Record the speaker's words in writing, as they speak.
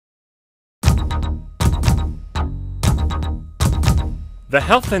The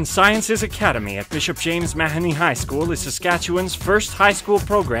Health and Sciences Academy at Bishop James Mahoney High School is Saskatchewan's first high school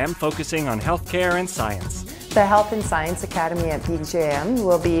program focusing on healthcare and science. The Health and Science Academy at BJM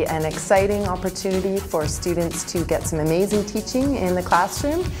will be an exciting opportunity for students to get some amazing teaching in the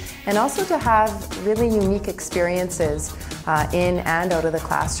classroom and also to have really unique experiences in and out of the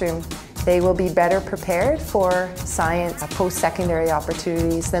classroom. They will be better prepared for science post-secondary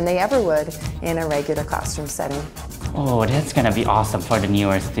opportunities than they ever would in a regular classroom setting. Oh, that's gonna be awesome for the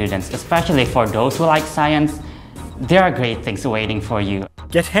newer students, especially for those who like science. There are great things waiting for you.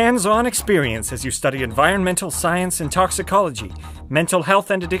 Get hands-on experience as you study environmental science and toxicology, mental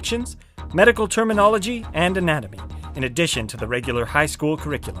health and addictions, medical terminology, and anatomy, in addition to the regular high school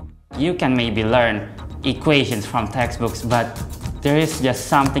curriculum. You can maybe learn equations from textbooks, but there is just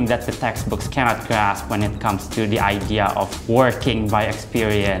something that the textbooks cannot grasp when it comes to the idea of working by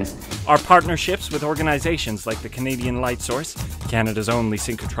experience. Our partnerships with organizations like the Canadian Light Source, Canada's only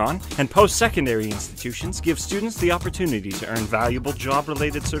synchrotron, and post-secondary institutions give students the opportunity to earn valuable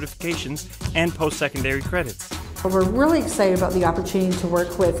job-related certifications and post-secondary credits. We're really excited about the opportunity to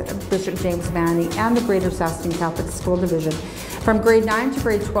work with Bishop James Mahoney and the Greater Saskatoon Catholic School Division. From grade 9 to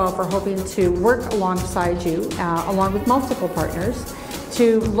grade 12, we're hoping to work alongside you, along with multiple partners,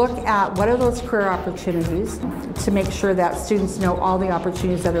 to look at what are those career opportunities to make sure that students know all the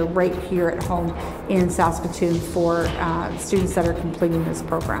opportunities that are right here at home in Saskatoon for students that are completing this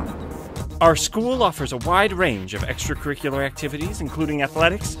program. Our school offers a wide range of extracurricular activities, including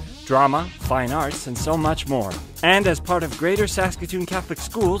athletics, drama, fine arts, and so much more. And as part of Greater Saskatoon Catholic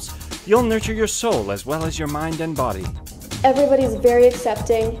Schools, you'll nurture your soul as well as your mind and body. Everybody's very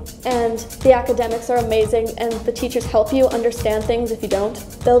accepting, and the academics are amazing, and the teachers help you understand things if you don't.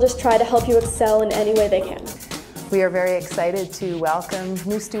 They'll just try to help you excel in any way they can. We are very excited to welcome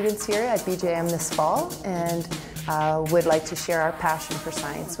new students here at BJM this fall and would like to share our passion for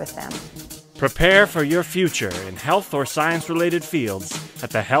science with them. Prepare for your future in health or science-related fields at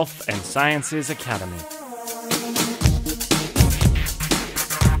the Health and Sciences Academy.